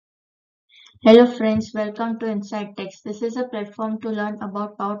Hello friends, welcome to Inside Text. This is a platform to learn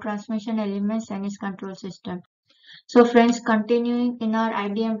about power transmission elements and its control system. So friends, continuing in our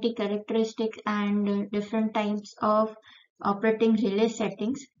IDMT characteristics and different types of operating relay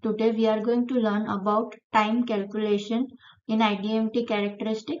settings, today we are going to learn about time calculation in IDMT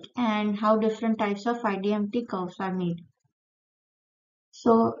characteristic and how different types of IDMT curves are made.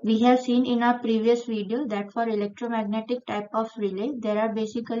 So we have seen in our previous video that for electromagnetic type of relay, there are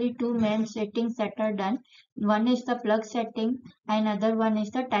basically two main settings that are done. One is the plug setting and other one is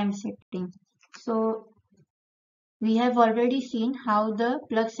the time setting. So we have already seen how the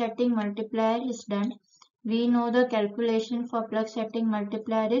plug setting multiplier is done. We know the calculation for plug setting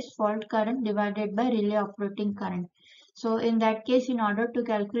multiplier is fault current divided by relay operating current. So in that case, in order to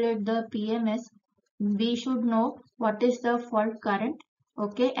calculate the PMS, we should know what is the fault current,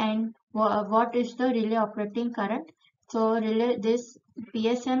 okay, and what is the relay operating current. So this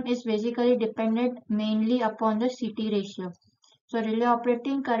PSM is basically dependent mainly upon the CT ratio. So relay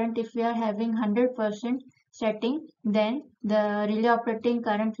operating current, if we are having 100% setting, then the relay operating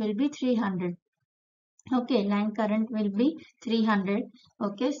current will be 300. Okay, line current will be 300.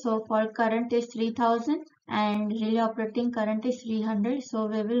 Okay, so fault current is 3000 and relay operating current is 300. So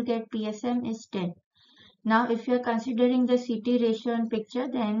we will get PSM is 10. Now, if you are considering the CT ratio in picture,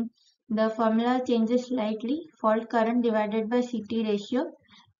 then the formula changes slightly. Fault current divided by CT ratio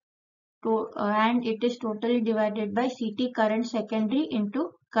and it is totally divided by CT current secondary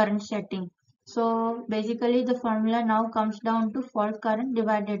into current setting. So basically the formula now comes down to fault current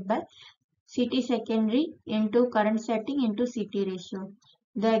divided by CT secondary into current setting into CT ratio.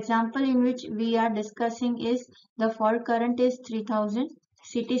 The example in which we are discussing is the fault current is 3000,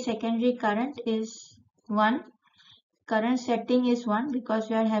 CT secondary current is 1, current setting is 1 because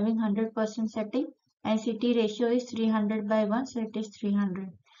we are having 100% setting, and CT ratio is 300 by 1, so it is 300.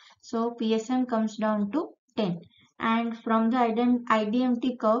 So PSM comes down to 10. And from the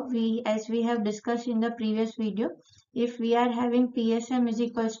IDMT curve, as we have discussed in the previous video, if we are having PSM is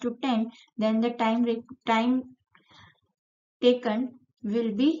equals to 10, then the time taken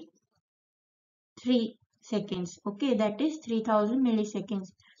will be 3 seconds. Okay, that is 3000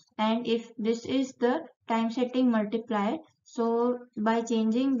 milliseconds. And if this is the time setting multiplier, so by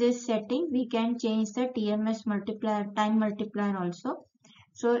changing this setting, we can change the TMS multiplier, time multiplier also.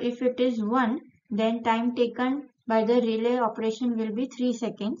 So if it is 1, then time taken by the relay operation will be 3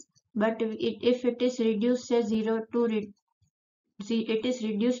 seconds. But if it is reduced, say 0 to it is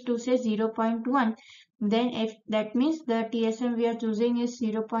reduced to say 0.1, then if that means the TSM we are choosing is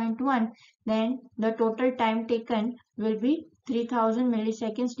 0.1, then the total time taken will be 3000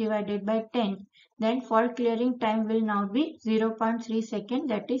 milliseconds divided by 10. Then fault clearing time will now be 0.3 second,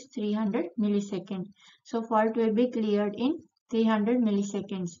 that is 300 milliseconds. So fault will be cleared in 300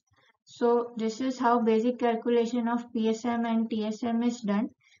 milliseconds. So this is how basic calculation of PSM and TSM is done.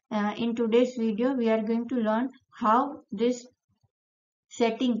 In today's video, we are going to learn how this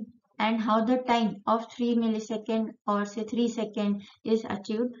setting and how the time of 3 millisecond or say 3 second is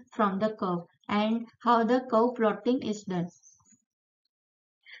achieved from the curve and how the curve plotting is done.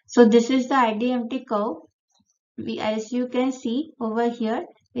 So this is the IDMT curve. As you can see over here,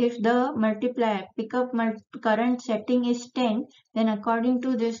 if the multiplier pickup current setting is 10, then according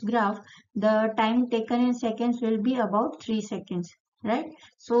to this graph, the time taken in seconds will be about 3 seconds, right?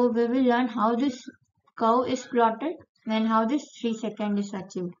 So we will learn how this curve is plotted and how this 3 second is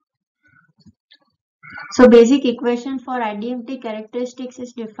achieved. So basic equation for IDMT characteristics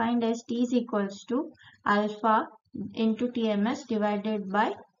is defined as T is equals to alpha into TMS divided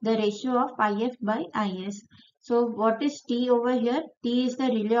by the ratio of IF by IS. So what is T over here? T is the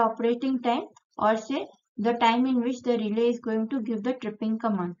relay operating time, or say the time in which the relay is going to give the tripping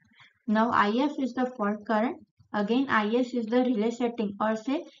command. Now IF is the fault current. Again IS is the relay setting, or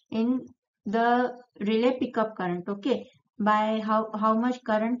say in the relay pickup current. Okay, by how much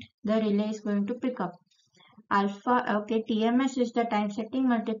current the relay is going to pick up. Alpha, okay, TMS is the time setting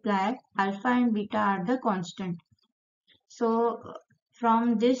multiplier. Alpha and beta are the constant. So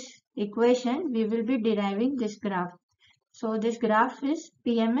from this equation, we will be deriving this graph. So this graph is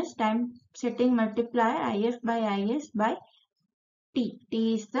PMS time setting multiplier IF by IS by T.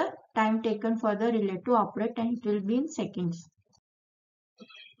 T is the time taken for the relay to operate and it will be in seconds.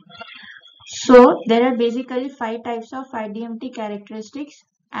 So there are basically 5 types of IDMT characteristics,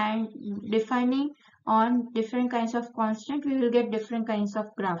 and defining on different kinds of constant, we will get different kinds of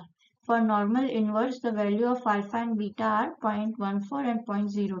graph. For normal inverse, the value of alpha and beta are 0.14 and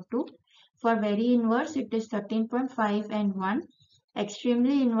 0.02. For very inverse, it is 13.5 and 1.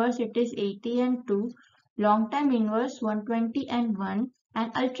 Extremely inverse, it is 80 and 2. Long time inverse, 120 and 1.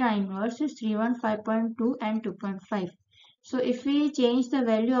 and ultra inverse is 315.2 and 2.5. So if we change the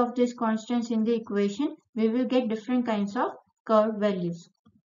value of these constants in the equation, we will get different kinds of curve values.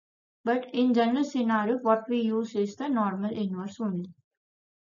 But in general scenario, what we use is the normal inverse only.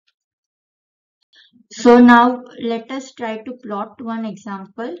 So now let us try to plot one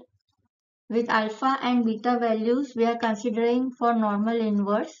example. With alpha and beta values, we are considering for normal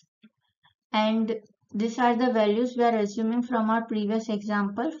inverse, and these are the values we are assuming from our previous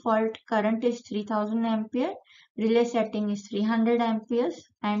example. Fault current is 3000 ampere, relay setting is 300 amperes,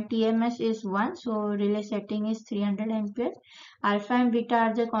 and TMS is 1, so relay setting is 300 ampere. Alpha and beta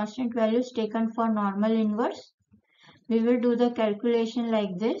are the constant values taken for normal inverse. We will do the calculation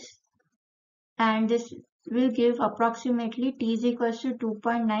like this, and this will give approximately t is equals to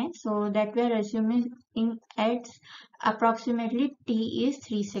 2.9, so that we are assuming at approximately t is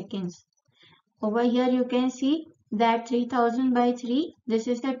 3 seconds. Over here you can see that 3000 by 3, this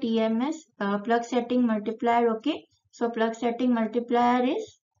is the TMS plug setting multiplier. Okay, so plug setting multiplier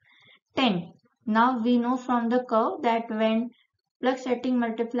is 10. Now we know from the curve that when plug setting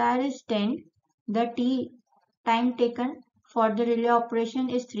multiplier is 10, the t time taken for the relay operation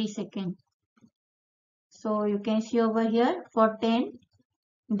is 3 seconds. So you can see over here for 10,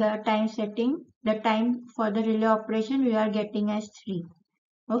 the time for the relay operation we are getting as 3.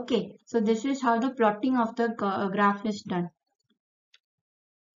 Okay, so this is how the plotting of the graph is done.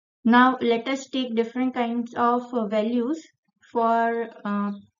 Now let us take different kinds of values for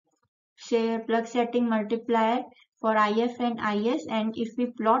say plug setting multiplier for IF and IS, and if we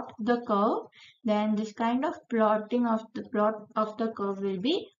plot the curve, then this kind of plotting of the plot of the curve will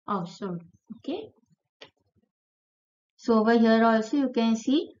be observed. Okay. So over here also you can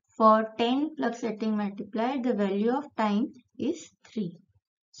see for 10 plug setting multiplier, the value of time is 3.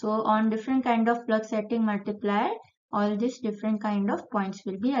 So on different kind of plug setting multiplier, all these different kind of points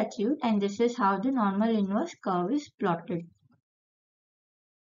will be achieved, and this is how the normal inverse curve is plotted.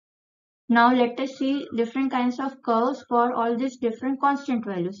 Now let us see different kinds of curves for all these different constant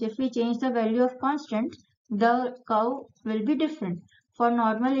values. If we change the value of constants, the curve will be different. For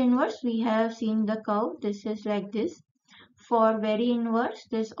normal inverse, we have seen the curve. This is like this. For very inverse,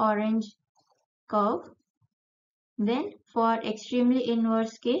 this orange curve. Then for extremely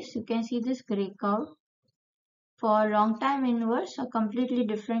inverse case, you can see this gray curve. For long time inverse, a completely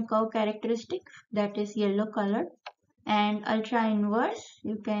different curve characteristic, that is yellow color. And ultra inverse,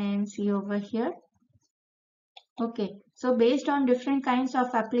 you can see over here. Okay, so based on different kinds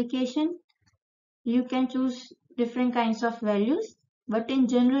of application, you can choose different kinds of values, but in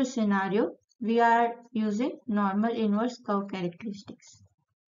general scenario, we are using normal inverse curve characteristics.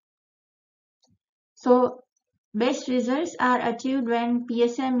 So best results are achieved when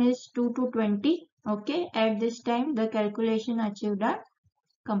PSM is 2 to 20. Okay, at this time the calculation achieved are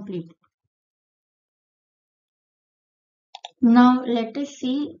complete. Now let us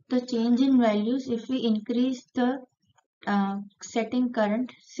see the change in values if we increase the setting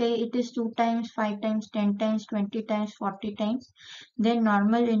current, say it is 2 times, 5 times, 10 times, 20 times, 40 times, then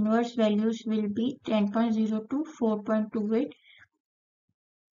normal inverse values will be 10.02, 4.28,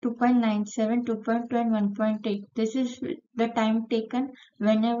 2.97, 2.2 and 1.8. This is the time taken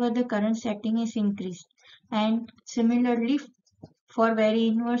whenever the current setting is increased. And similarly for very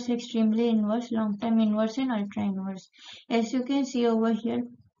inverse, extremely inverse, long time inverse and ultra inverse. As you can see over here,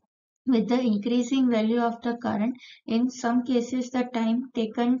 with the increasing value of the current, in some cases the time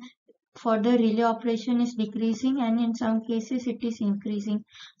taken for the relay operation is decreasing, and in some cases it is increasing.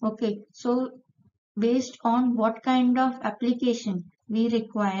 Okay, so based on what kind of application we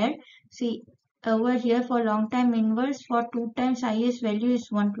require, see over here for long time inverse, for 2 times IS value is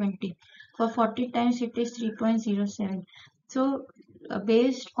 120, for 40 times it is 3.07. So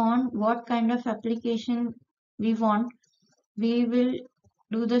based on what kind of application we want, we will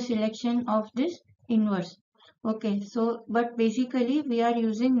do the selection of this inverse. Okay, so but basically we are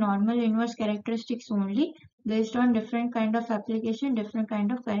using normal inverse characteristics only. Based on different kind of application, different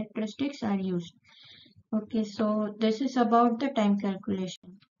kind of characteristics are used. Okay, so this is about the time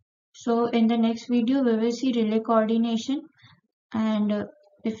calculation. So in the next video we will see relay coordination, and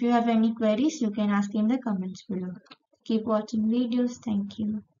if you have any queries you can ask in the comments below. Keep watching videos. Thank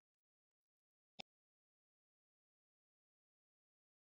you.